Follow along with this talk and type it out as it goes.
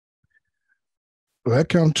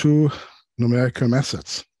Welcome to Numerical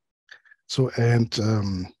Methods.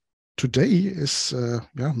 Today is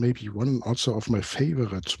maybe one also of my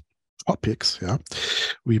favorite topics.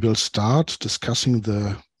 We will start discussing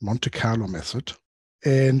the Monte-Carlo method,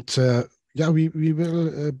 and we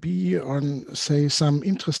will be on, say, some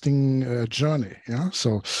interesting journey.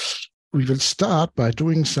 So we will start by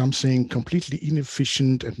doing something completely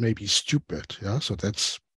inefficient and maybe stupid. So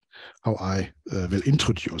that's how I will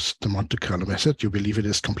introduce the Monte-Carlo method. You believe it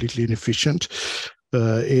is completely inefficient.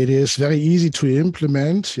 It is very easy to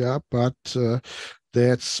implement, but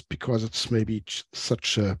that's because it's maybe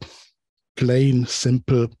such a plain,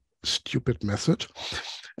 simple, stupid method.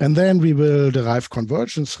 And then we will derive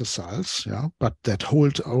convergence results, but that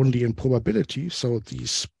hold only in probability. So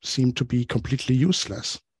these seem to be completely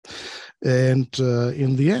useless. And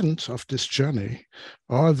in the end of this journey,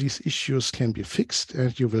 all these issues can be fixed,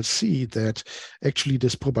 and you will see that actually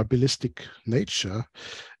this probabilistic nature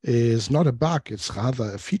is not a bug, it's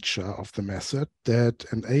rather a feature of the method that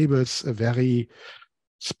enables a very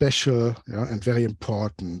special and very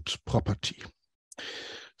important property.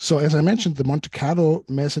 So as I mentioned, the Monte-Carlo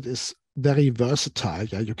method is very versatile.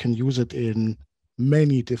 You can use it in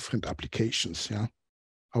many different applications.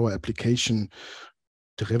 Our application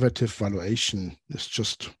derivative valuation is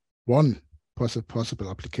just one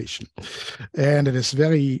possible application. And it is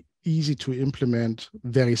very easy to implement,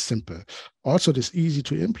 very simple. Also, this easy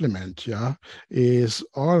to implement, is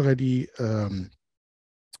already a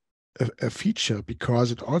feature,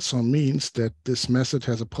 because it also means that this method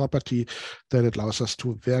has a property that allows us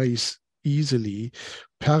to very easily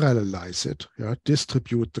parallelize it,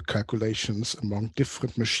 distribute the calculations among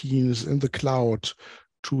different machines in the cloud,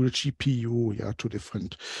 to the GPU, to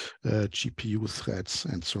different GPU threads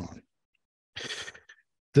and so on.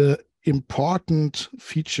 The important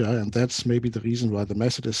feature, and that's maybe the reason why the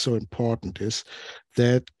method is so important, is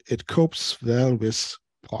that it copes well with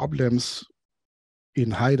problems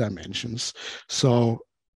in high dimensions. So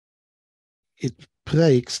it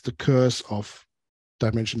breaks the curse of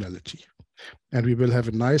dimensionality. And we will have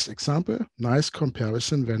a nice example, nice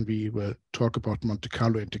comparison when we will talk about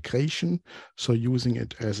Monte-Carlo integration, so using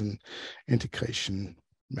it as an integration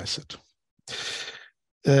method.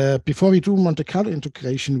 Before we do Monte-Carlo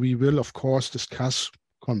integration, we will, of course, discuss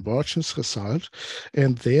convergence result.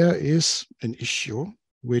 And there is an issue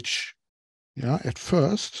which, at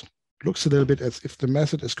first looks a little bit as if the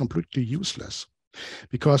method is completely useless,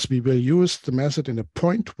 because we will use the method in a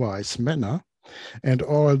pointwise manner, and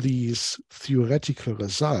all these theoretical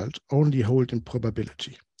results only hold in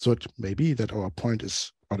probability. So it may be that our point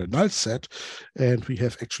is on a null set and we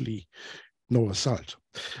have actually no result.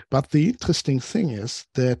 But the interesting thing is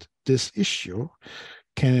that this issue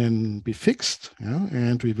can be fixed,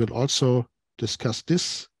 and we will also discuss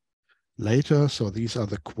this later. So these are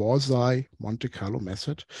the quasi Monte-Carlo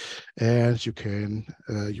method, and you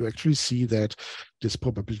actually see that this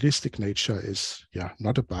probabilistic nature is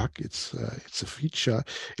not a bug. It's a feature.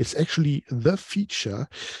 It's actually the feature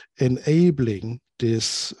enabling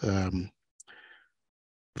this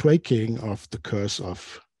breaking of the curse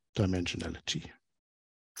of dimensionality.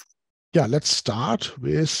 Let's start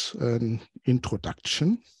with an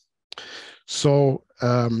introduction. So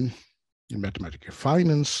in mathematical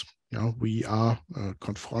finance, we are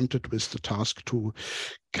confronted with the task to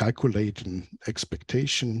calculate an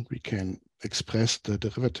expectation. We can express the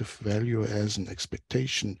derivative value as an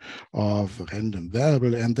expectation of a random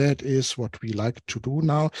variable, and that is what we like to do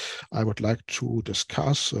now. I would like to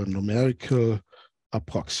discuss a numerical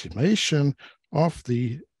approximation of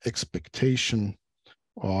the expectation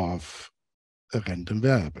of a random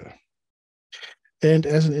variable. And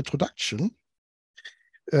as an introduction,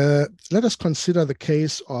 let us consider the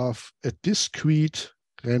case of a discrete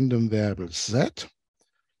random variable z.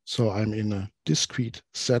 So I'm in a discrete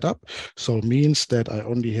setup. So it means that I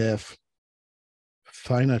only have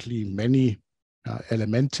finitely many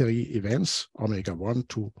elementary events, omega 1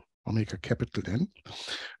 to omega capital N.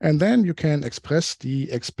 And then you can express the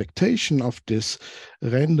expectation of this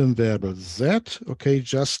random variable z. Okay,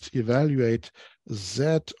 just evaluate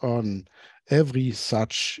z on every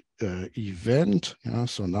such event.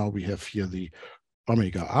 So now we have here the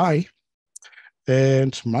omega I,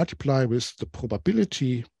 and multiply with the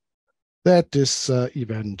probability that this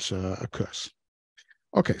event occurs.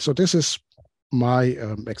 Okay, so this is my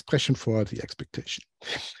expression for the expectation.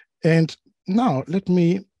 And now let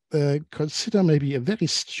me consider maybe a very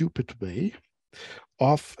stupid way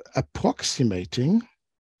of approximating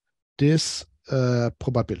this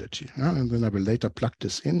probability. And then I will later plug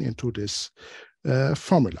this into this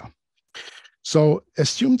formula. So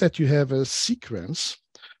assume that you have a sequence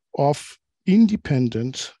of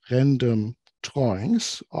independent random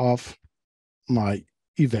drawings of my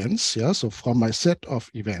events. Yeah, so from my set of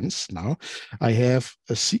events now, I have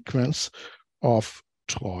a sequence of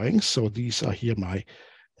drawings. So these are here my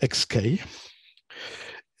xk.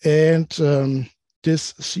 And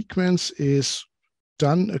this sequence is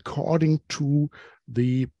done according to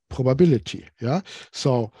the probability. Yeah,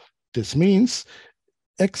 so this means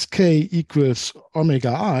xk equals omega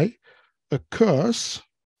I occurs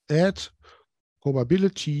at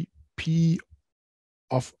probability p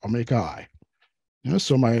of omega I. Yeah,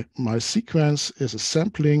 so my sequence is a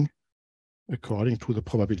sampling according to the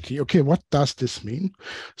probability. Okay, what does this mean?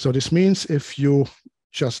 So this means if you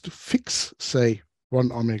just fix, say,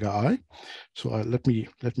 one omega I. So let me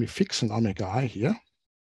fix an omega I here.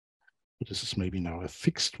 This is maybe now a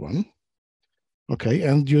fixed one. Okay,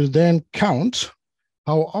 and you then count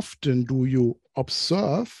how often do you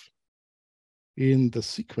observe in the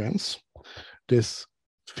sequence this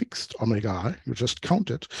fixed omega I. You just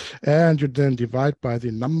count it, and you then divide by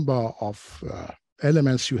the number of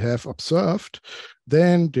elements you have observed.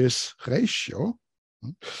 Then this ratio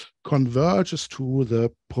converges to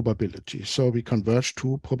the probability. So we converge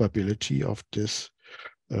to probability of this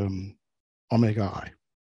omega I.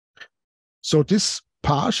 So this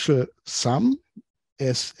partial sum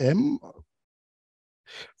Sm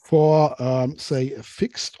for, say, a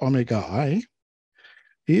fixed omega I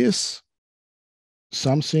is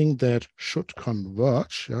something that should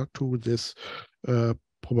converge, yeah, to this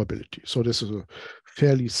probability. So this is a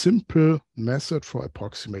fairly simple method for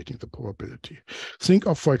approximating the probability. Think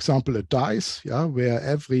of, for example, a dice, yeah, where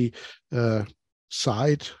every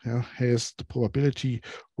side, yeah, has the probability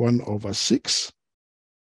 1/6.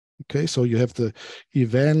 Okay, so you have the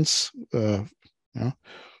events, yeah,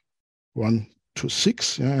 1 to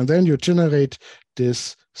 6, yeah, and then you generate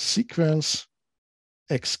this sequence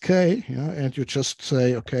xk, yeah, and you just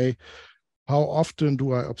say, okay, how often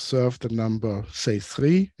do I observe the number, say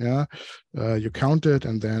 3? Yeah, you count it,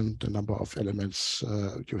 and then the number of elements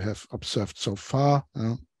you have observed so far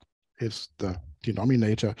is the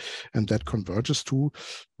denominator, and that converges to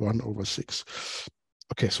 1/6.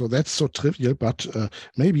 Okay, so that's so trivial, but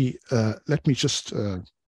maybe let me just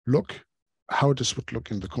look how this would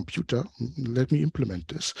look in the computer. Let me implement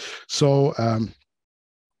this. So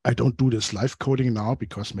I don't do this live coding now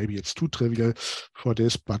because maybe it's too trivial for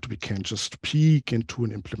this, but we can just peek into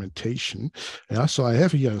an implementation. Yeah, so I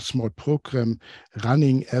have here a small program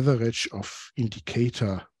running average of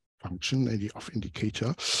indicator function of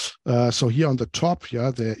indicator. So here on the top,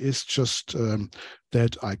 yeah, there is just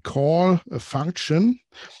that I call a function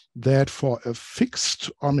that for a fixed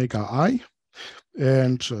omega I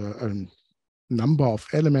and number of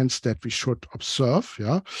elements that we should observe,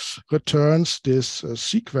 yeah, returns this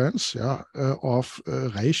sequence, yeah, of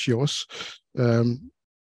ratios,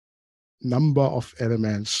 number of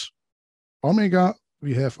elements omega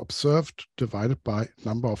we have observed divided by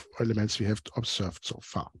number of elements we have observed so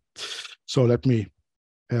far. So let me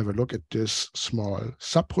have a look at this small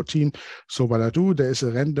subroutine. So what I do, there is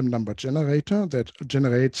a random number generator that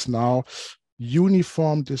generates now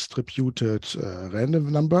uniform distributed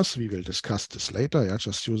random numbers. We will discuss this later. Yeah,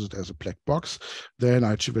 just use it as a black box. Then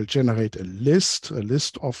I will generate a list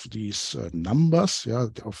of these numbers, yeah,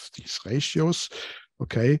 of these ratios.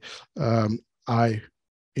 Okay, I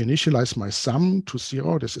initialize my sum to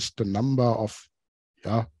 0. This is the number of,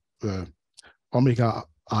 yeah, omega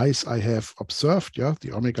i's I have observed. Yeah,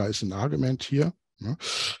 the omega is an argument here. Yeah.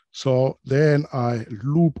 So then I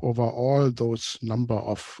loop over all those number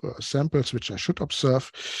of samples which I should observe.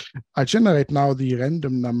 I generate now the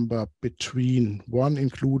random number between 1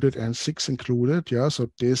 included and 6 included. Yeah, so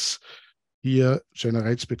this here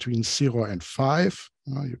generates between 0 and 5.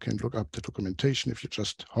 You can look up the documentation if you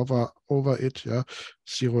just hover over it. Yeah,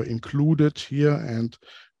 0 included here, and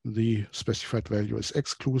the specified value is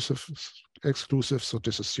exclusive. So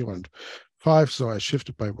this is 0 and 5. So I shift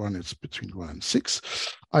it by 1. It's between 1 and 6.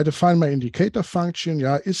 I define my indicator function.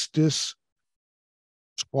 Yeah, is this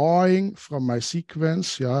drawing from my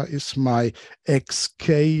sequence? Yeah, is my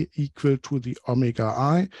xk equal to the omega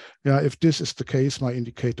I? Yeah, if this is the case, my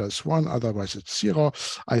indicator is 1. Otherwise, it's 0.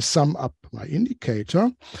 I sum up my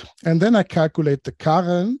indicator, and then I calculate the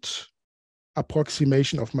current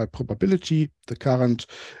approximation of my probability, the current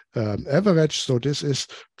average. So this is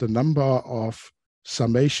the number of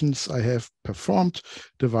summations I have performed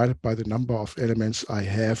divided by the number of elements I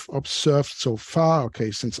have observed so far.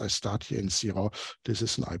 Okay, since I start here in 0, this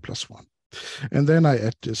is an I+1. And then I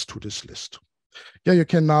add this to this list. Yeah, you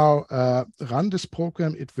can now run this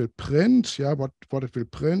program. It will print, yeah, what it will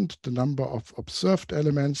print, the number of observed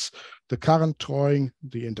elements, the current drawing,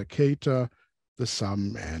 the indicator, the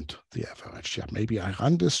sum, and the average. Yeah, maybe I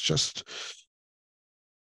run this just.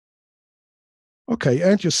 Okay,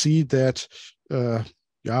 and you see that,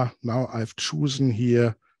 yeah, now I've chosen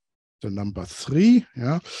here the number 3.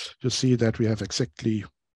 Yeah, you see that we have exactly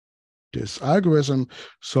this algorithm.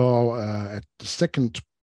 So at the second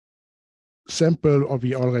sample, or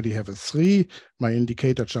we already have a 3. My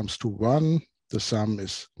indicator jumps to 1. The sum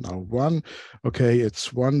is now 1. Okay,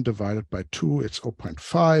 it's 1 divided by 2. It's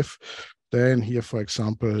 0.5. Then here, for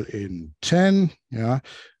example, in 10, yeah,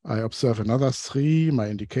 I observe another 3. My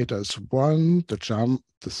indicator is 1. The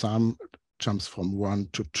sum jumps from 1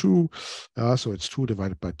 to 2. So it's 2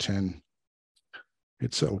 divided by 10.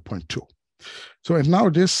 It's 0.2. So, and now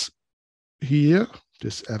this here,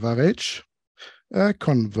 this average,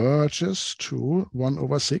 converges to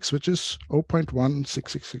 1/6, which is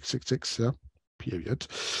 0.166666, yeah, period.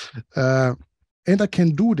 And I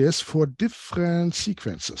can do this for different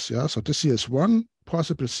sequences. Yeah, so this here is one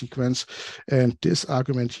possible sequence, and this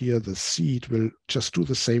argument here, the seed, will just do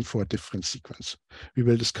the same for a different sequence. We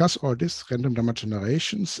will discuss all these random number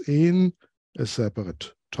generations in a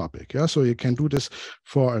separate topic. Yeah, so you can do this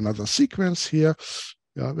for another sequence here,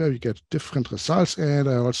 yeah, where we get different results, and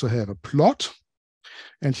I also have a plot.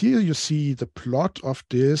 And here you see the plot of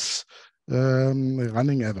this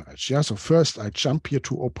running average. Yeah, so first I jump here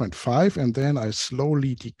to 0.5, and then I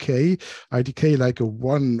slowly decay. I decay like a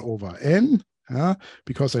 1/n, yeah,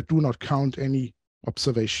 because I do not count any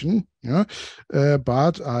observation. Yeah,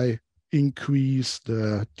 but I increase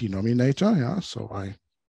the denominator. Yeah, so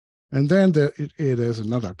and then there's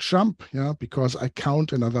another jump. Yeah, because I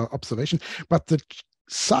count another observation, but the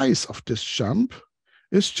size of this jump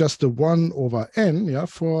is just the 1/n, yeah,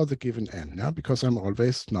 for the given n, yeah, because I'm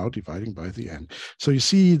always now dividing by the n. So you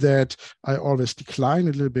see that I always decline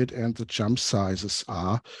a little bit, and the jump sizes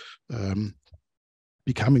are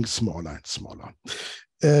becoming smaller and smaller.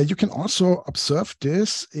 You can also observe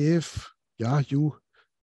this if, yeah, you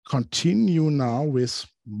continue now with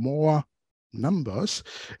more numbers,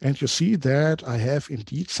 and you see that I have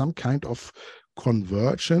indeed some kind of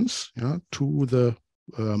convergence, yeah, to the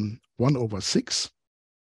 1/6.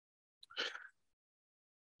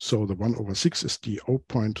 So the 1/6 is the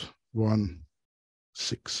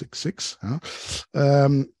 0.1666.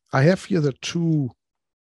 I have here the two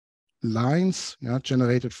lines, yeah,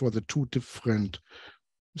 generated for the two different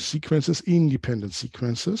sequences, independent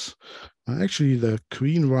sequences. Actually, the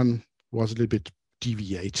green one was a little bit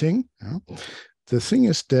deviating. Yeah. The thing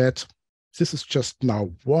is that this is just now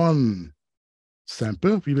one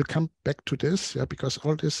sample. We will come back to this, yeah, because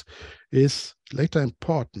all this is later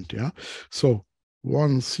important. Yeah. So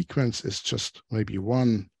one sequence is just maybe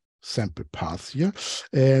one sample path here,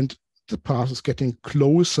 and the path is getting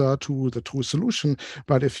closer to the true solution.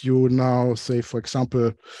 But if you now say, for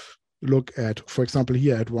example, look at, for example,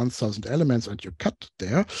 here at 1,000 elements, and you cut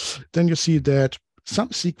there, then you see that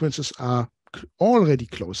some sequences are already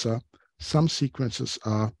closer, some sequences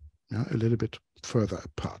are, yeah, a little bit further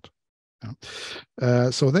apart. Yeah.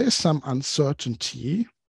 So there is some uncertainty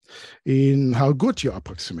in how good your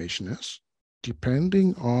approximation is,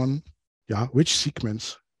 depending on, yeah, which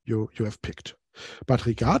sequence you have picked. But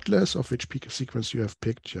regardless of which sequence you have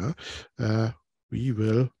picked, yeah, we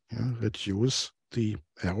will, yeah, reduce the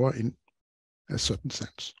error in a certain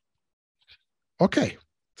sense. Okay,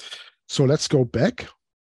 so let's go back.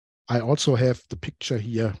 I also have the picture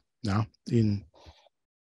here now in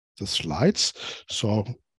the slides. So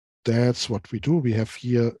that's what we do. We have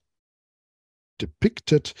here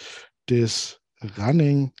depicted this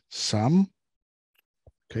running sum,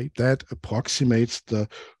 okay, that approximates the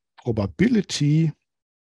probability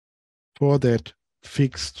for that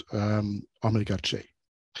fixed omega j.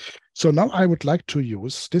 So now I would like to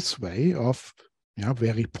use this way of, yeah,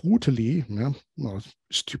 very brutally, yeah,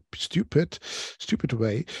 stupid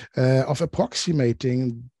way of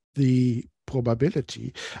approximating the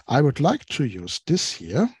probability. I would like to use this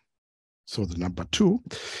here, so the number 2,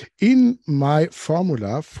 in my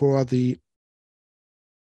formula for the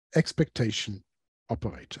expectation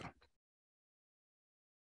operator.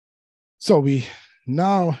 So we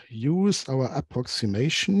now use our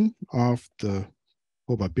approximation of the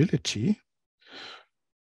probability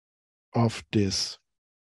of this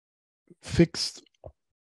fixed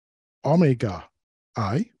omega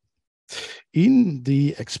I in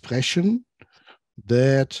the expression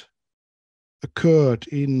that occurred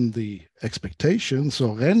in the expectation.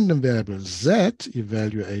 So random variable z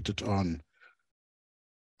evaluated on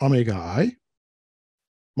omega I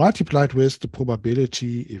multiplied with the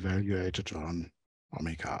probability evaluated on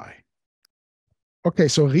omega I. Okay,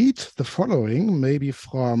 so read the following, maybe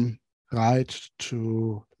from right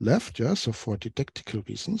to left, yeah, so for didactical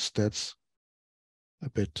reasons, that's a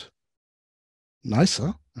bit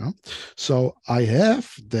nicer. Yeah? So I have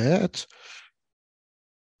that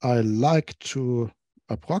I like to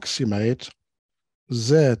approximate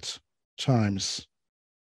Z times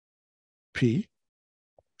P.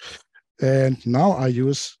 And now I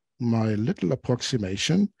use my little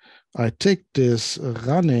approximation. I take this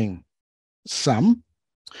running sum.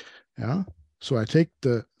 Yeah. So I take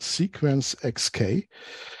the sequence xk.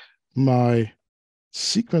 My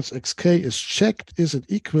sequence xk is checked. Is it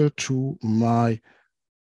equal to my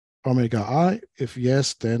omega I? If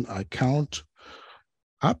yes, then I count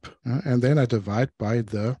up, and then I divide by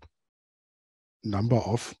the number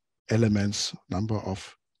of elements, number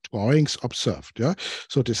of drawings observed. Yeah.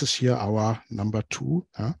 So this is here our number 2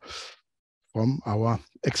 from our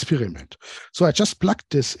experiment. So I just plug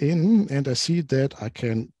this in and I see that I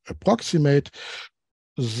can approximate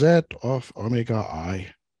Z of omega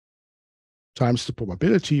I times the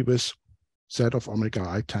probability with Z of omega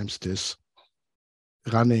I times this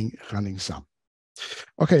running sum.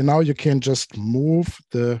 Okay, now you can just move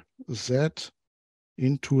the Z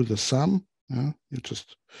into the sum. Yeah? You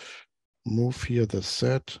just move here the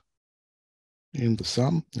Z in the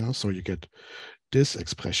sum. Yeah? So you get this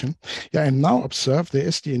expression. Yeah, and now observe there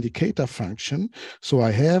is the indicator function. So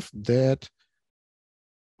I have that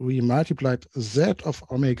we multiplied Z of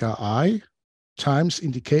omega I times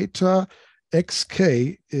indicator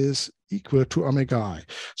xk is equal to omega I.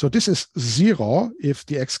 So this is 0 if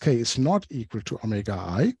the xk is not equal to omega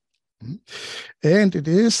I. And it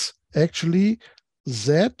is actually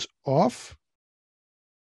Z of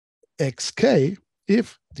xk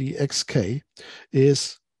if the xk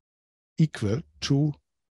is equal to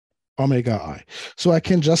omega I. So I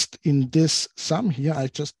can just, in this sum here, I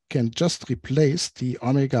can just replace the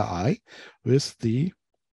omega I with the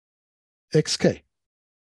xk.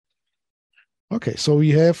 Okay, so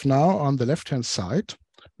we have now on the left-hand side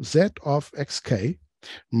Z of xk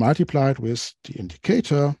multiplied with the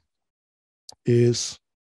indicator is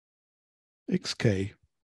xk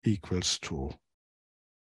equals to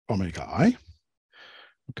omega I.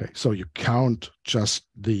 Okay, so you count just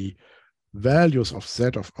the values of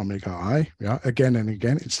Z of omega I, yeah, again and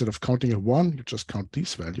again. Instead of counting a 1, you just count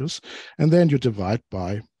these values, and then you divide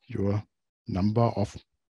by your number of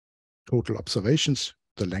total observations,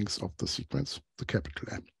 the length of the sequence, the capital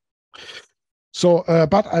M. So,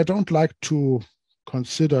 but I don't like to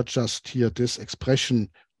consider just here this expression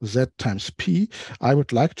Z times P. I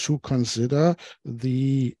would like to consider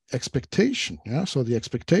the expectation. Yeah, so the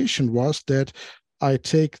expectation was that I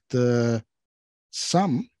take the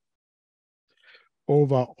sum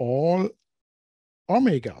over all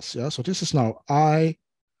omegas. Yeah, so this is now I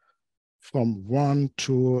from 1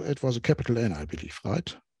 to, it was a capital N, I believe,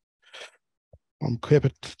 right? From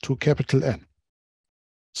capital to capital N.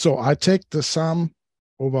 So I take the sum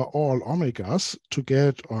over all omegas to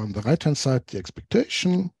get on the right-hand side the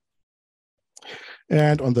expectation.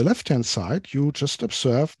 And on the left-hand side, you just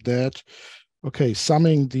observe that, okay,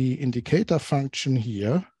 summing the indicator function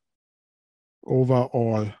here over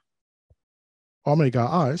all omega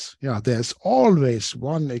i's, yeah, there's always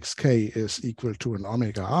one xk is equal to an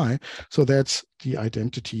omega I. So that's the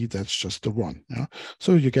identity, that's just the 1. Yeah?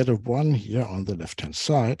 So you get a 1 here on the left-hand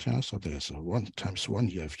side. Yeah? So there's a 1 times 1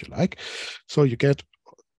 here, if you like. So you get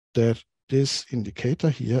that this indicator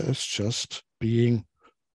here is just being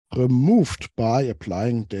removed by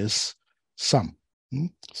applying this sum.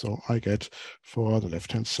 So I get for the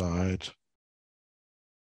left-hand side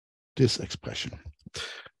this expression.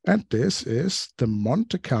 And this is the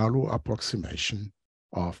Monte-Carlo approximation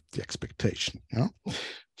of the expectation. Yeah?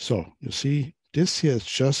 So you see, this here is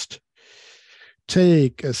just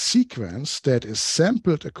take a sequence that is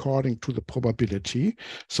sampled according to the probability.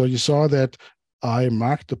 So you saw that I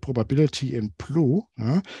marked the probability in blue,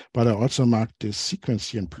 but I also marked this sequence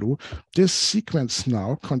here in blue. This sequence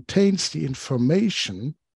now contains the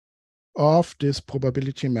information of this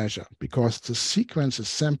probability measure because the sequence is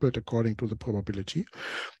sampled according to the probability,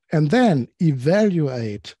 and then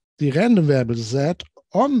evaluate the random variable Z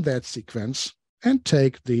on that sequence and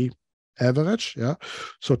take the average. Yeah,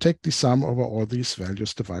 so take the sum over all these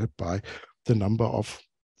values divided by the number of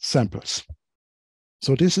samples.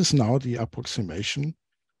 So this is now the approximation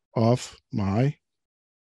of my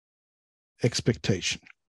expectation.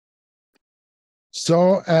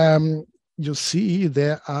 So you see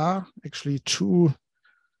there are actually 2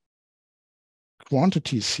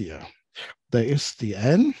 quantities here. There is the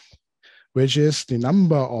N, which is the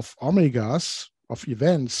number of omegas of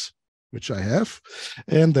events which I have,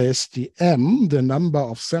 and there's the M, the number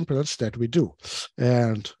of samples that we do.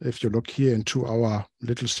 And if you look here into our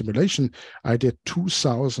little simulation, I did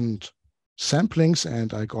 2,000 samplings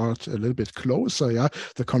and I got a little bit closer. Yeah,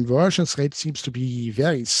 the conversions rate seems to be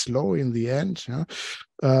very slow in the end.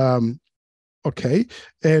 Yeah, okay.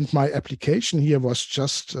 And my application here was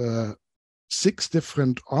just 6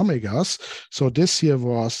 different omegas. So this here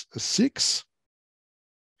was a 6.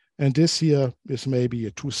 And this here is maybe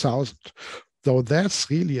a 2,000. Though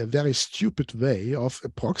that's really a very stupid way of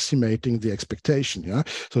approximating the expectation. Yeah.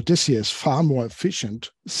 So this here is far more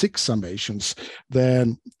efficient, 6 summations,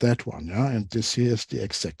 than that one. Yeah. And this here is the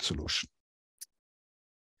exact solution.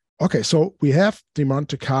 Okay, so we have the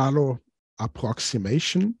Monte-Carlo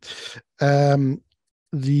approximation.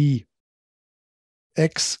 The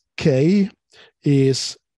xk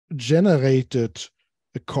is generated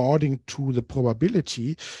according to the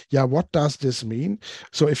probability. Yeah, what does this mean?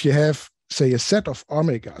 So if you have, say, a set of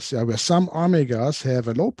omegas, yeah, where some omegas have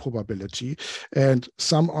a low probability and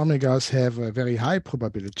some omegas have a very high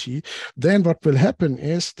probability, then what will happen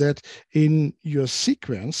is that in your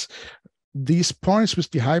sequence, these points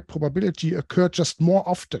with the high probability occur just more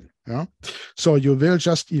often. Yeah? So you will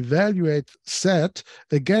just evaluate that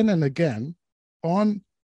again and again on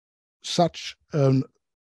such a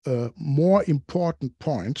more important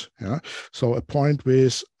point, yeah? So a point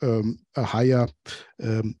with a higher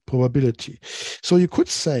probability. So you could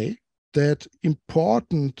say that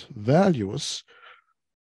important values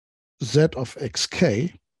z of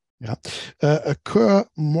xk, yeah, occur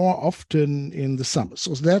more often in the sum.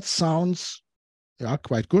 So that sounds, yeah,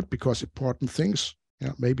 quite good, because important things,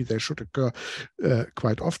 yeah, maybe they should occur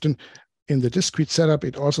quite often. In the discrete setup,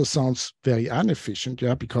 it also sounds very inefficient,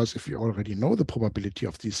 yeah, because if we already know the probability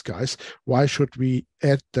of these guys, why should we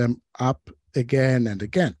add them up again and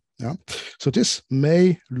again? Yeah? So this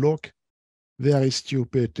may look very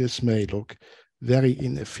stupid. This may look very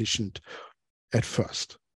inefficient at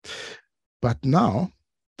first. But now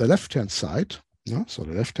the left-hand side, yeah, so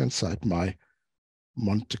the left-hand side, my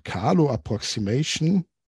Monte-Carlo approximation,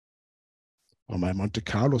 or my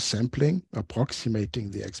Monte-Carlo sampling approximating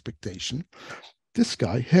the expectation, this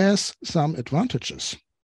guy has some advantages.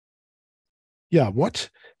 Yeah, what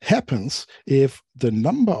happens if the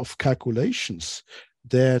number of calculations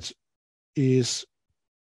that is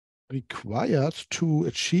required to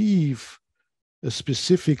achieve a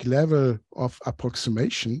specific level of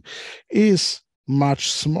approximation is much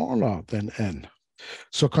smaller than n?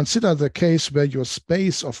 So consider the case where your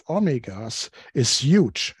space of omegas is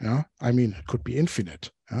huge. Yeah? I mean, it could be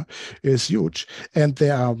infinite, yeah? Is huge. And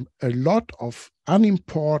there are a lot of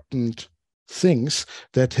unimportant things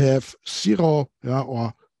that have 0, yeah,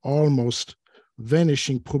 or almost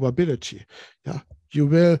vanishing probability. Yeah? You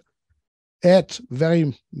will add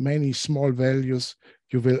very many small values.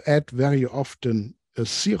 You will add very often a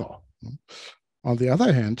 0. On the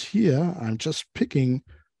other hand, here, I'm just picking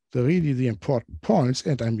the important points,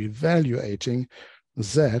 and I'm evaluating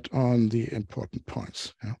that on the important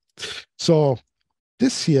points. Yeah? So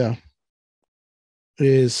this here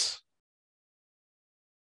is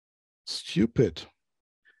stupid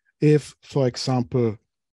if, for example,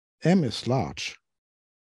 m is large.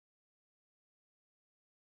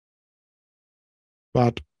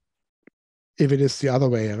 But if it is the other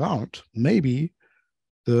way around, maybe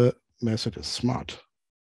the method is smart.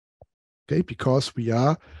 Okay, because we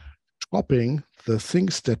are dropping the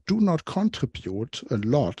things that do not contribute a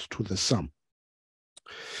lot to the sum.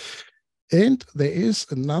 And there is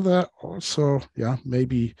another also, yeah,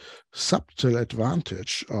 maybe subtle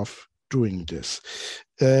advantage of doing this.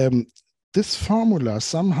 This formula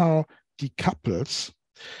somehow decouples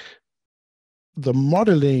the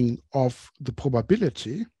modeling of the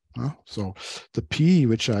probability. So the P,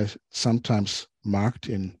 which I sometimes marked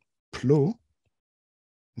in blue.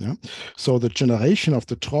 Yeah. So the generation of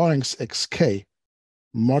the drawings xk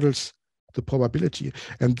models the probability,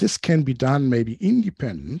 and this can be done maybe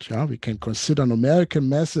independent. Yeah, we can consider numerical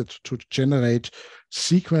method to generate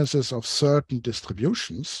sequences of certain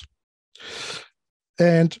distributions,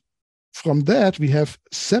 and from that we have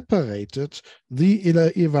separated the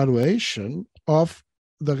evaluation of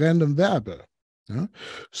the random variable. Yeah?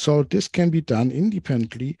 So this can be done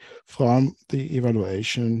independently from the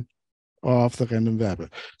evaluation of the random variable.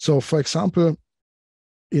 So for example,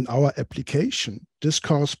 in our application, this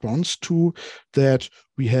corresponds to that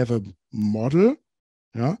we have a model,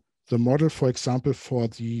 yeah, the model, for example, for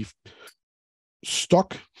the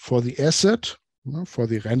stock, for the asset, for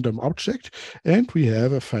the random object, and we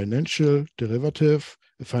have a financial derivative,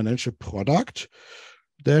 a financial product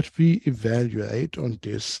that we evaluate on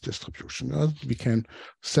this distribution. We can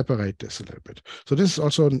separate this a little bit. So this is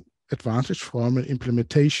also an advantage from an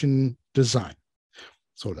implementation design.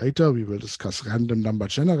 So later we will discuss random number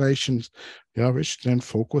generations, which then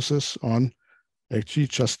focuses on actually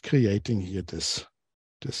just creating here this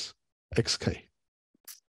xk.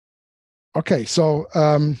 Okay, so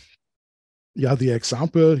the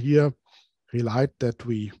example here relied that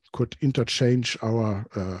we could interchange our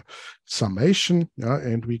summation,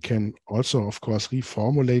 and we can also, of course,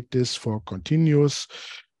 reformulate this for continuous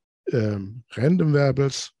random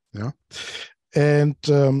variables. And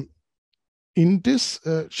in this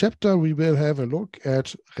chapter, we will have a look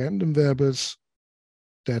at random variables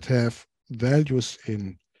that have values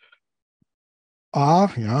in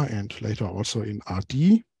R, and later also in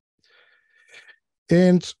RD.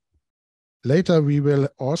 And later, we will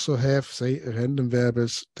also have, say, random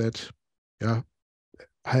variables that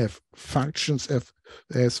have functions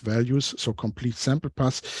as values, so complete sample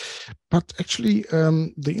paths. But actually,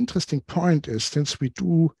 the interesting point is, since we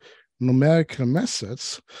do numerical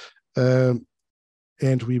methods,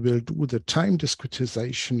 and we will do the time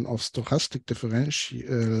discretization of stochastic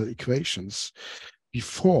differential equations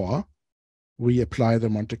before we apply the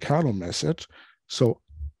Monte-Carlo method. So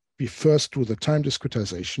we first do the time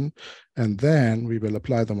discretization, and then we will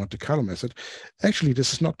apply the Monte-Carlo method. Actually,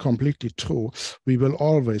 this is not completely true. We will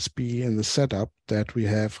always be in the setup that we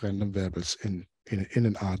have random variables in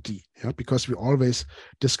an RD, because we always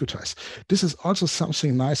discretize. This is also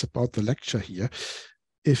something nice about the lecture here.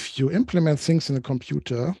 If you implement things in a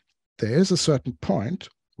computer, there is a certain point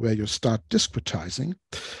where you start discretizing,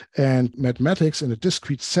 and mathematics in a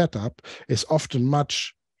discrete setup is often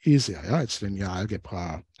much easier. It's linear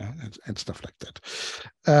algebra and stuff like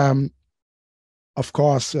that. Of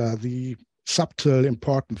course, the subtle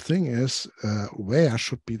important thing is where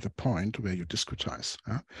should be the point where you discretize.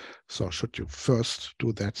 So should you first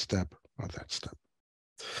do that step or that step?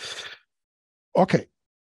 Okay.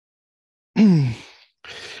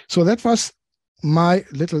 So that was my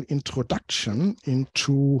little introduction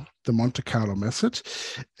into the Monte-Carlo method.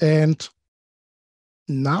 And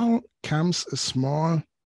now comes a small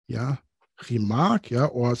remark,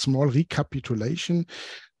 or a small recapitulation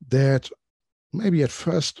that maybe at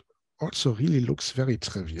first also really looks very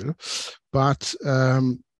trivial, but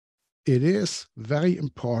it is very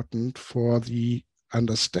important for the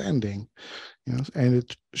understanding, and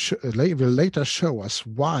it will later show us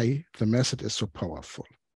why the method is so powerful.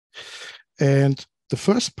 And the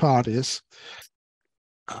first part is,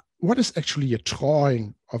 what is actually a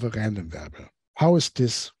drawing of a random variable? How is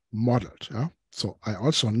this modeled? So I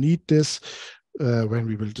also need this when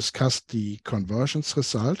we will discuss the conversions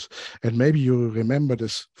result. And maybe you remember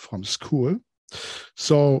this from school.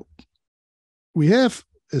 So we have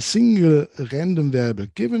a single random variable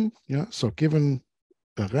given. So given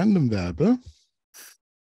a random variable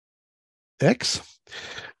x,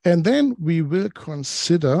 and then we will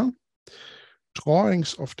consider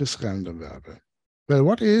drawings of this random variable. Well,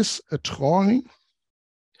 what is a drawing?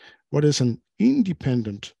 What is an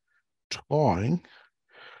independent drawing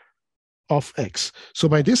of x? So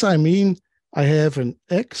by this I mean I have an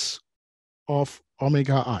x of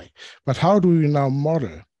omega I. But how do you now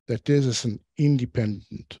model that this is an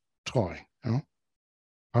independent drawing?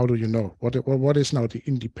 How do you know? What is now the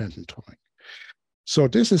independent drawing? So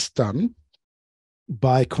this is done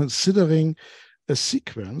by considering a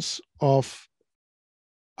sequence of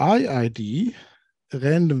IID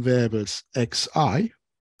random variables xi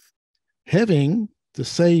having the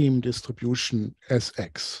same distribution as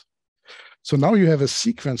x. So now you have a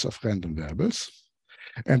sequence of random variables.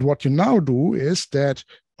 And what you now do is that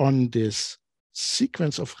on this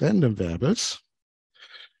sequence of random variables,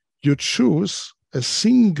 you choose a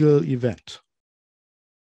single event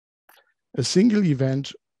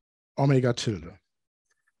omega tilde.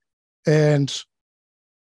 And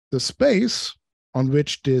the space on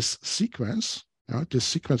which this sequence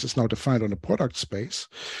is now defined on a product space.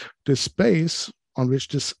 The space on which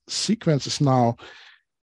this sequence is now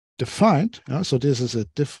defined, so this is a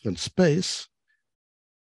different space,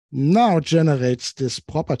 now generates this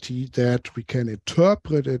property that we can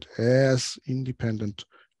interpret it as independent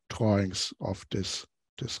drawings of this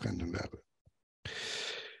random variable.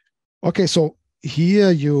 Okay, so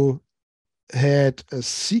here you had a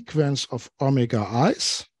sequence of omega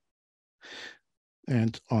i's,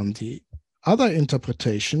 and on the other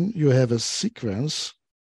interpretation, you have a sequence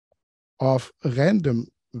of random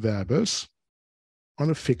variables on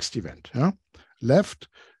a fixed event. Left,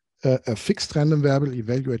 a fixed random variable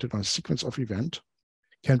evaluated on a sequence of event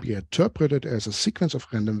can be interpreted as a sequence of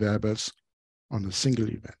random variables on a single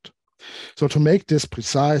event. So to make this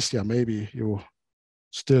precise, yeah, maybe you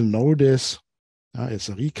still know this. It's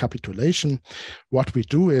a recapitulation. What we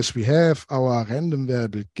do is we have our random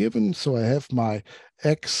variable given. So I have my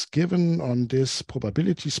x given on this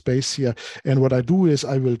probability space here. And what I do is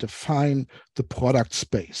I will define the product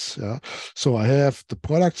space. Yeah? So I have the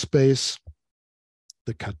product space,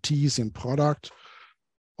 the Cartesian product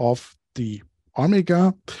of the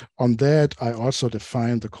omega. On that, I also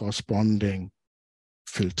define the corresponding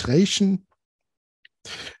filtration.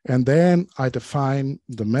 And then I define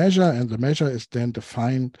the measure, and the measure is then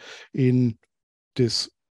defined in this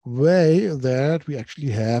way that we actually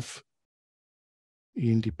have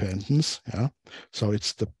independence. Yeah? So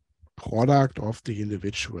it's the product of the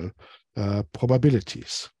individual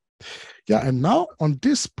probabilities. Yeah, and now on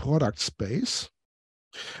this product space,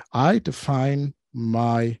 I define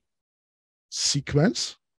my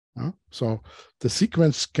sequence. So the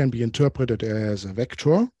sequence can be interpreted as a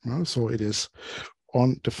vector. So it is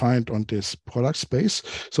defined on this product space.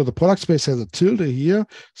 So the product space has a tilde here.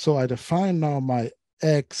 So I define now my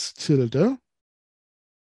x tilde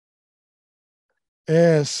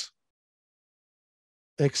as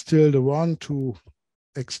x tilde 1 to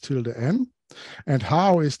x tilde n. And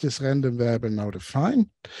how is this random variable now defined?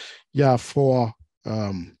 Yeah, for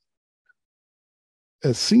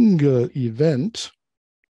a single event,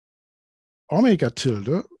 omega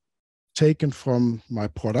tilde taken from my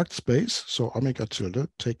product space. So omega tilde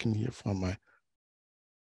taken here from my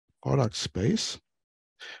product space.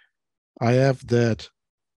 I have that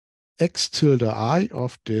x tilde I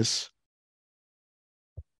of this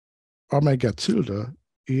omega tilde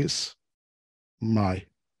is my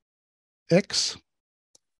x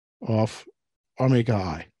of omega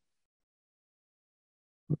I.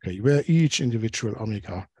 Okay, where each individual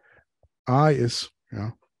omega I is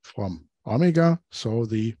from omega, so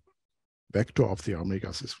the vector of the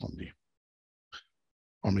omegas is from the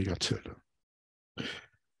omega tilde.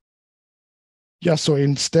 Yeah, so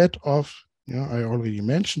instead of, I already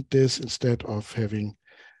mentioned this, instead of having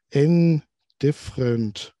n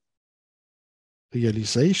different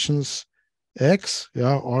realizations x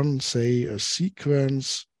on, say, a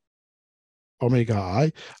sequence omega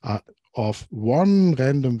I of one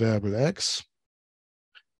random variable x,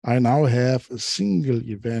 I now have a single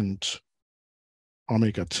event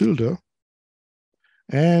omega tilde,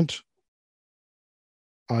 and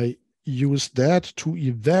I use that to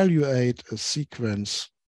evaluate a sequence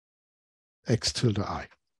x tilde I.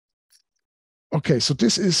 Okay, so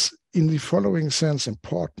this is in the following sense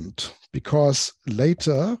important, because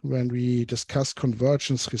later when we discuss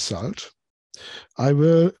convergence result, I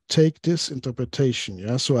will take this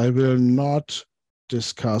interpretation. So I will not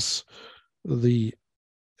discuss the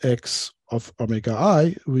x of omega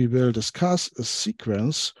I. We will discuss a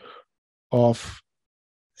sequence of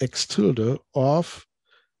x tilde of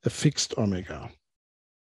a fixed omega.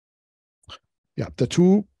 Yeah, the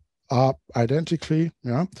two are identical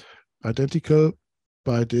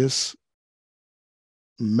by this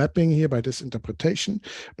mapping here, by this interpretation,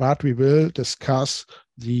 but we will discuss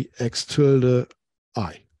the x tilde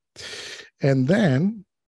I. And then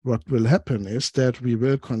what will happen is that we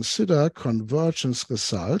will consider convergence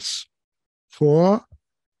results for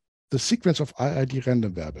the sequence of IID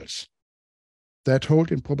random variables that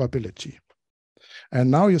hold in probability. And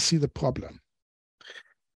now you see the problem.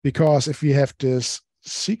 Because if we have this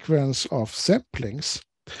sequence of samplings,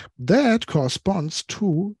 that corresponds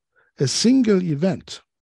to a single event.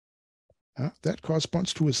 That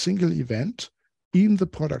corresponds to a single event in the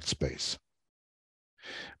product space.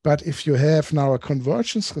 But if you have now a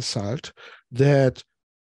convergence result that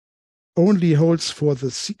only holds for the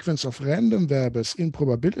sequence of random variables in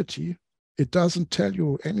probability, it doesn't tell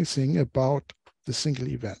you anything about the single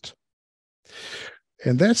event.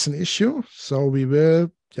 And that's an issue. So we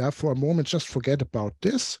will, for a moment, just forget about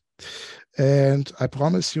this. And I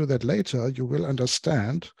promise you that later you will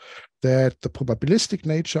understand that the probabilistic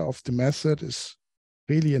nature of the method is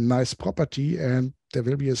really a nice property, and there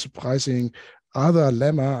will be a surprising other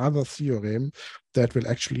lemma, other theorem that will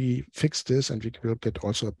actually fix this, and we will get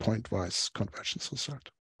also a pointwise convergence result.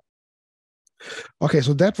 Okay,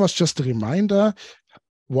 so that was just a reminder.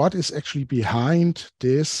 What is actually behind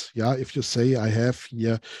this? If you say I have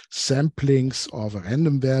here samplings of a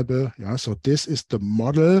random variable, so this is the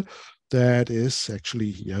model that is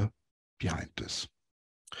actually here behind this.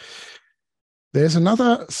 There's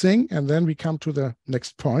another thing, and then we come to the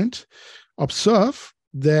next point. Observe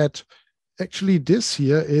that actually this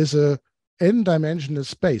here is a n-dimensional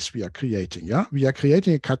space we are creating. We are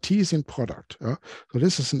creating a Cartesian product. So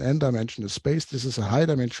this is an n-dimensional space. This is a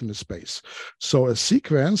high-dimensional space. So a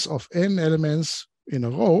sequence of n elements in a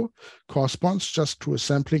row corresponds just to a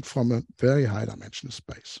sampling from a very high dimensional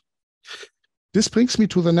space. This brings me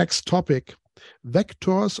to the next topic,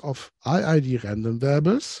 vectors of IID random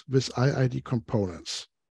variables with IID components.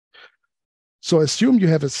 So assume you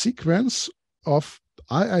have a sequence of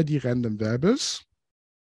IID random variables.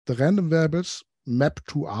 The random variables map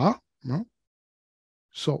to R. No?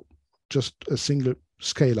 So just a single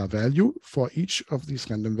scalar value for each of these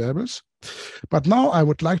random variables. But now I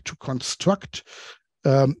would like to construct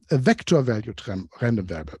a vector valued random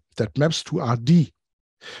variable that maps to RD,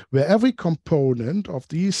 where every component of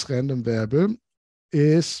these random variable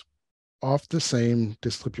is of the same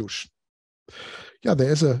distribution. Yeah,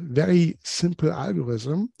 there is a very simple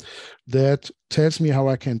algorithm that tells me how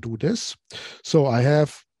I can do this. So I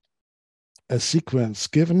have a sequence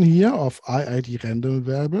given here of IID random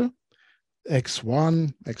variable,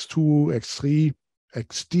 x1, x2, x3,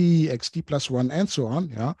 xd, xd plus 1, and so on.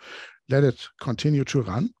 Yeah, let it continue to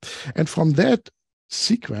run. And from that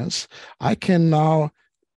sequence, I can now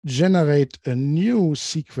generate a new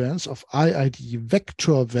sequence of IID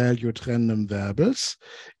vector valued random variables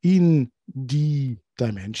in D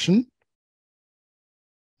dimension.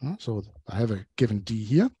 So I have a given D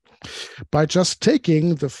here by just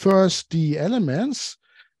taking the first D elements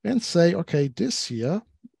and say, okay, this here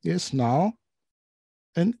is now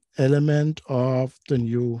an element of the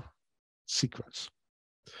new sequence.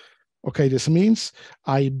 Okay, this means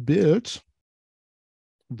I build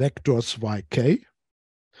vectors yk,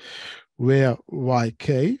 where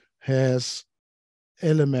yk has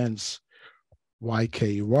elements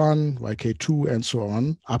yk1, yk2, and so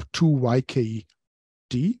on, up to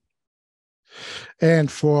ykd.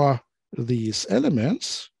 And for these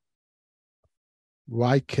elements,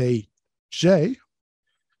 ykj,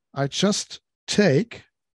 I just take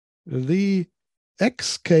the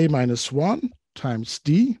xk minus 1 times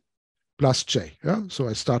d plus j. Yeah? So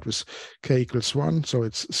I start with k equals 1, so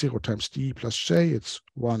it's 0 times d plus j. It's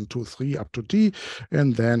 1, 2, 3 up to d,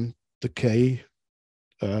 and then the k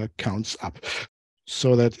counts up.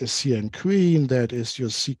 So that is here in green, that is your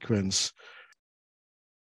sequence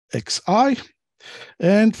xi.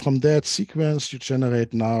 And from that sequence, you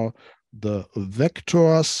generate now the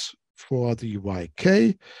vectors for the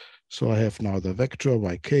yk. So I have now the vector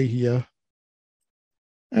yk here.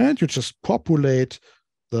 And you just populate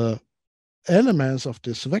the elements of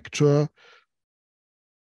this vector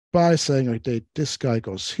by saying, okay, this guy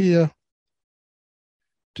goes here,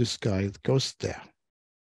 this guy goes there,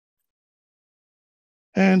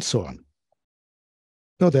 and so on.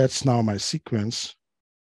 So that's now my sequence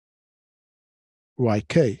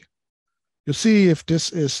yk. You see, if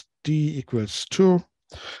this is d equals 2,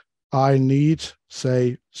 I need,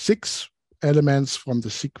 say, 6 elements from the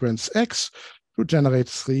sequence x to generate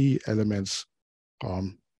 3 elements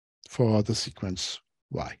for the sequence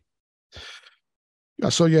y. Yeah,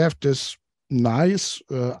 so you have this nice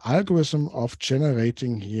algorithm of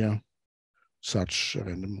generating here such a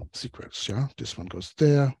random sequence. Yeah, this one goes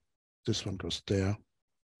there, this one goes there,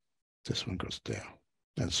 this one goes there,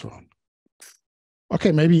 and so on.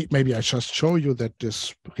 Okay, maybe I just show you that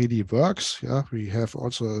this really works. Yeah, we have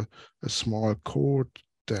also a small code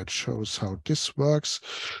that shows how this works.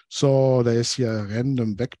 So there is here a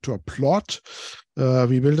random vector plot.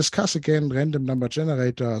 We will discuss again random number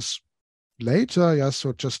generators later. Yeah,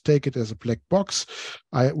 so just take it as a black box.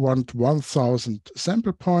 I want 1000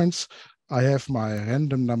 sample points. I have my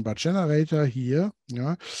random number generator here,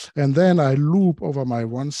 yeah, and then I loop over my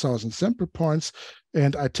 1000 sample points,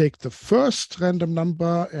 and I take the first random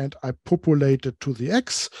number and I populate it to the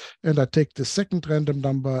x, and I take the second random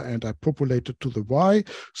number and I populate it to the y.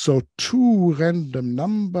 So 2 random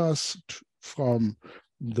numbers from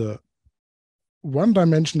the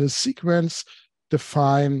one-dimensional sequence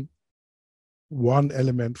define 1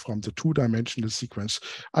 element from the 2-dimensional sequence.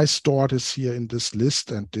 I store this here in this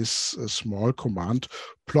list, and this small command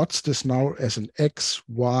plots this now as an x,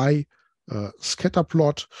 y scatter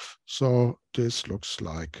plot. So this looks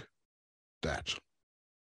like that.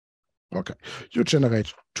 Okay, you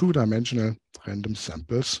generate 2-dimensional random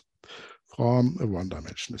samples from a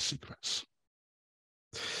 1-dimensional sequence.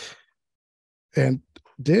 And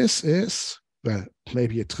this is, well,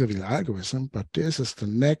 maybe a trivial algorithm, but this is the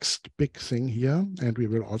next big thing here. And we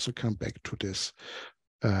will also come back to this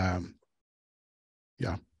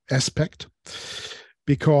aspect,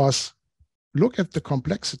 because look at the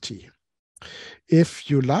complexity. If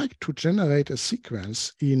you like to generate a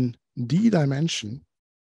sequence in D dimension,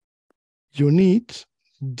 you need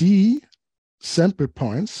D sample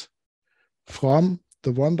points from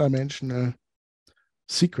the 1-dimensional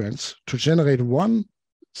sequence to generate 1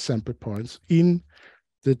 sample points in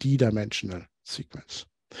the D-dimensional sequence.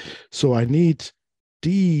 So I need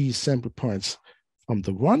D sample points from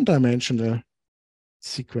the one-dimensional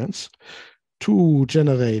sequence to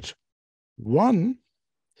generate one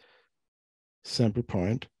sample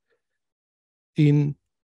point in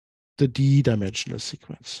the D-dimensional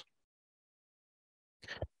sequence.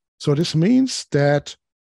 So this means that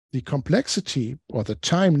the complexity or the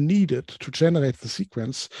time needed to generate the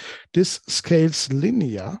sequence, this scales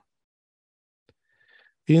linear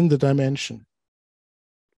in the dimension.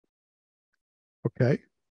 Okay.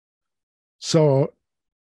 So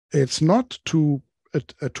it's not to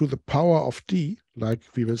the power of D, like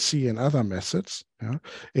we will see in other methods. Yeah?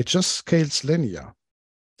 It just scales linear.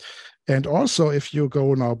 And also, if you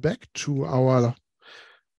go now back to our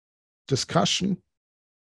discussion,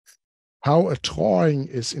 how a drawing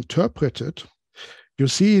is interpreted, you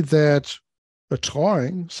see that a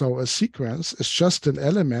drawing, so a sequence, is just an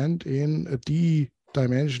element in a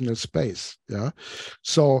D-dimensional space. Yeah.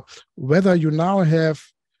 So whether you now have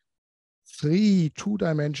 3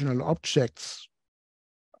 two-dimensional objects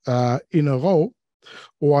in a row,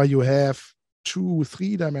 or you have 2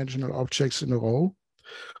 three-dimensional objects in a row,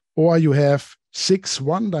 or you have 6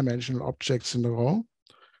 one-dimensional objects in a row,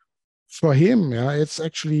 for him, yeah, it's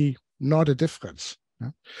actually not a difference. Yeah?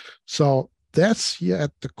 So that's here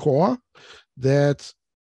at the core, that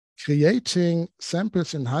creating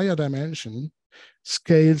samples in higher dimension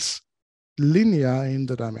scales linear in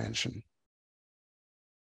the dimension.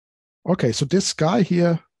 Okay, so this guy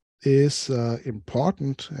here is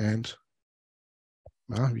important, and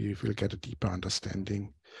we will get a deeper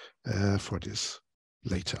understanding for this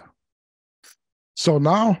later. So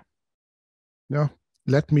now,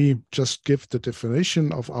 let me just give the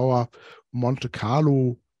definition of our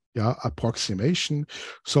Monte-Carlo approximation.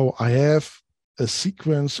 So I have a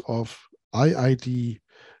sequence of IID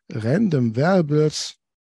random variables,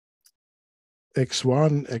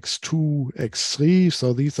 x1, x2, x3.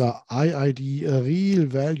 So these are IID real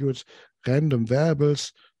valued random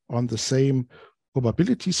variables on the same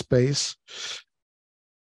probability space.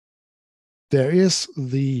 There is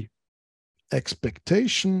the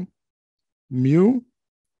expectation mu.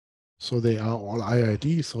 So they are all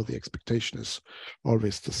IID, so the expectation is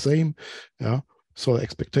always the same. Yeah. So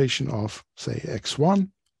expectation of, say, x1.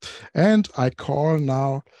 And I call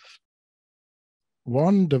now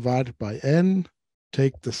 1 divided by n,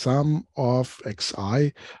 take the sum of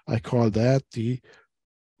xi. I call that the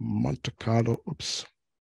Monte-Carlo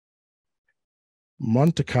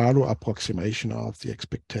approximation of the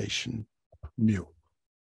expectation mu.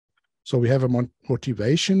 So we have a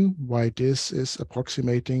motivation why this is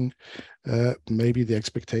approximating maybe the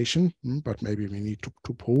expectation, but maybe we need to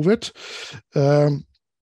prove it.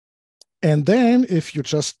 And then if you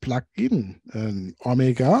just plug in an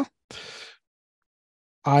omega,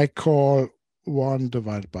 I call 1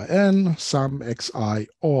 divided by n sum xi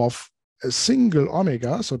of a single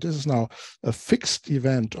omega. So this is now a fixed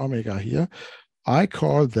event omega here. I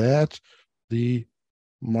call that the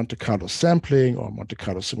Monte-Carlo sampling or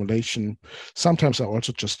Monte-Carlo simulation. Sometimes I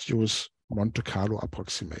also just use Monte-Carlo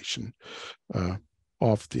approximation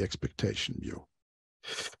of the expectation mu.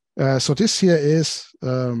 So this here is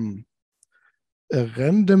a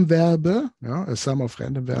random variable. A sum of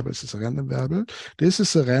random variables is a random variable. This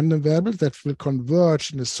is a random variable that will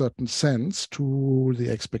converge in a certain sense to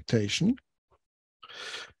the expectation.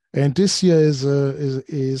 And this here is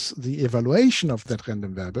the evaluation of that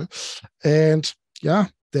random variable. And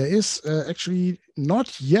there is actually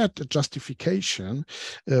not yet a justification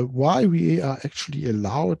why we are actually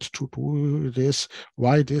allowed to do this,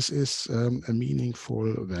 why this is a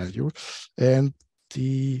meaningful value. And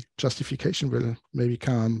the justification will maybe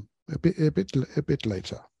come a bit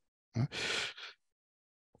later.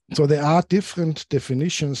 So there are different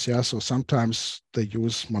definitions. So sometimes they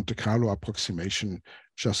use Monte-Carlo approximation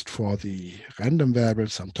just for the random variable,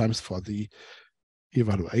 sometimes for the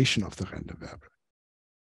evaluation of the random variable.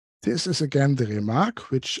 This is again the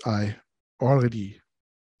remark which I already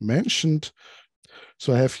mentioned.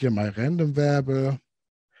 So I have here my random variable,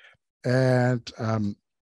 and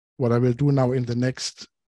what I will do now in the next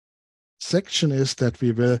section is that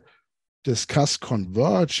we will discuss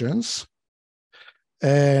convergence,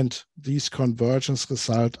 and these convergence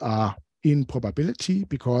results are in probability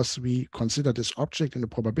because we consider this object in the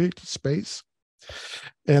probability space.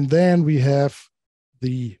 And then we have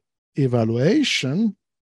the evaluation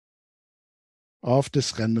of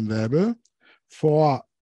this random variable for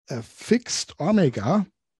a fixed omega.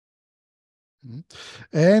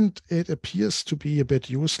 And it appears to be a bit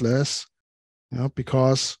useless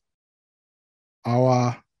because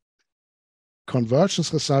our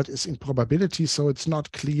convergence result is in probability, so it's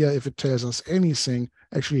not clear if it tells us anything.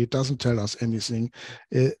 Actually, it doesn't tell us anything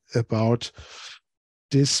about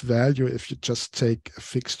this value if you just take a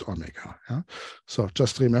fixed omega. Yeah? So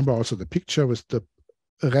just remember also the picture with the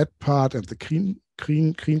red part and the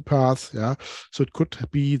green path. Yeah? So it could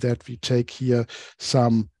be that we take here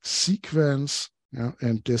some sequence, yeah?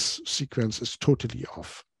 And this sequence is totally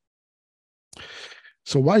off.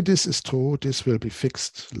 So why this is true, this will be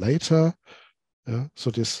fixed later.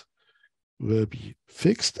 So this will be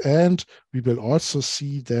fixed, and we will also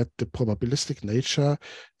see that the probabilistic nature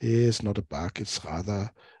is not a bug, it's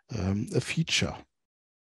rather a feature.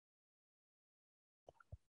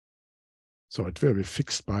 So it will be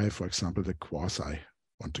fixed by, for example, the quasi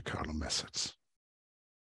Monte-Carlo methods.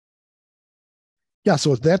 Yeah,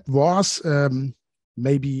 so that was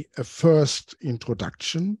maybe a first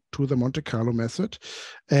introduction to the Monte-Carlo method.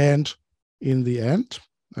 And in the end,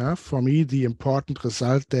 for me, the important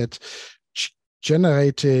result that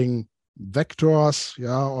generating vectors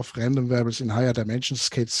of random variables in higher dimensions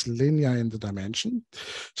scales linear in the dimension.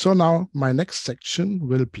 So now my next section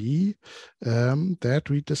will be that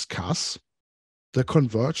we discuss the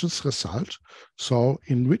convergence result. So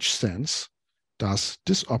in which sense does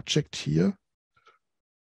this object here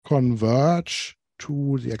converge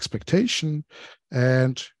to the expectation,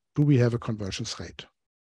 and do we have a convergence rate?